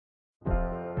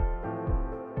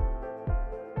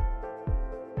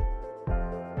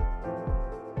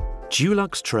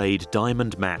Dulux Trade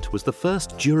Diamond Matte was the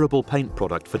first durable paint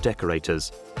product for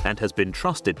decorators and has been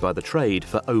trusted by the trade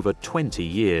for over 20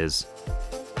 years.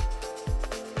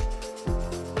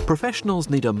 Professionals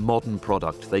need a modern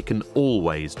product they can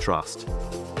always trust.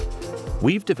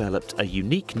 We've developed a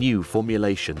unique new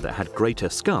formulation that had greater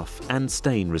scuff and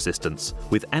stain resistance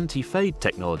with anti-fade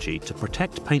technology to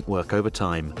protect paintwork over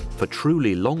time for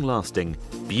truly long-lasting,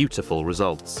 beautiful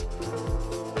results.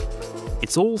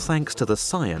 It's all thanks to the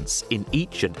science in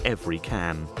each and every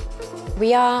can.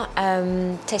 We are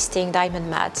testing Diamond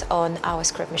Matte on our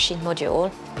scrub machine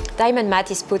module. Diamond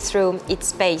Matte is put through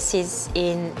its paces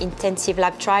in intensive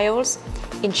lab trials,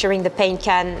 ensuring the paint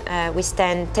can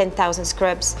withstand 10,000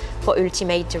 scrubs for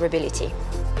ultimate durability.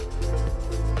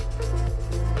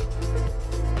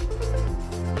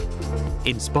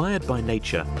 Inspired by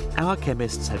nature, our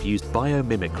chemists have used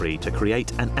biomimicry to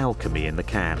create an alchemy in the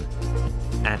can,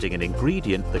 adding an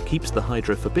ingredient that keeps the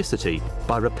hydrophobicity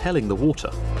by repelling the water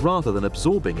rather than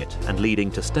absorbing it and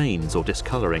leading to stains or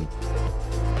discolouring.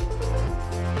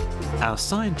 Our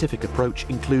scientific approach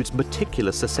includes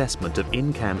meticulous assessment of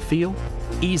in-can feel,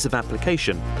 ease of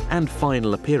application and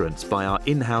final appearance by our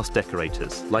in-house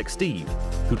decorators like Steve,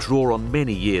 who draw on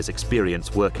many years'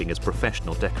 experience working as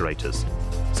professional decorators,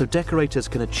 so decorators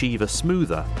can achieve a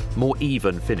smoother, more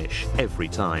even finish every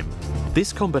time.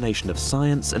 This combination of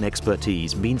science and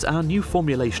expertise means our new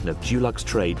formulation of Dulux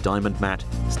Trade Diamond Matte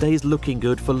stays looking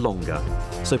good for longer,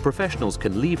 so professionals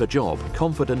can leave a job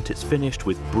confident it's finished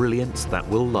with brilliance that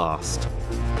will last.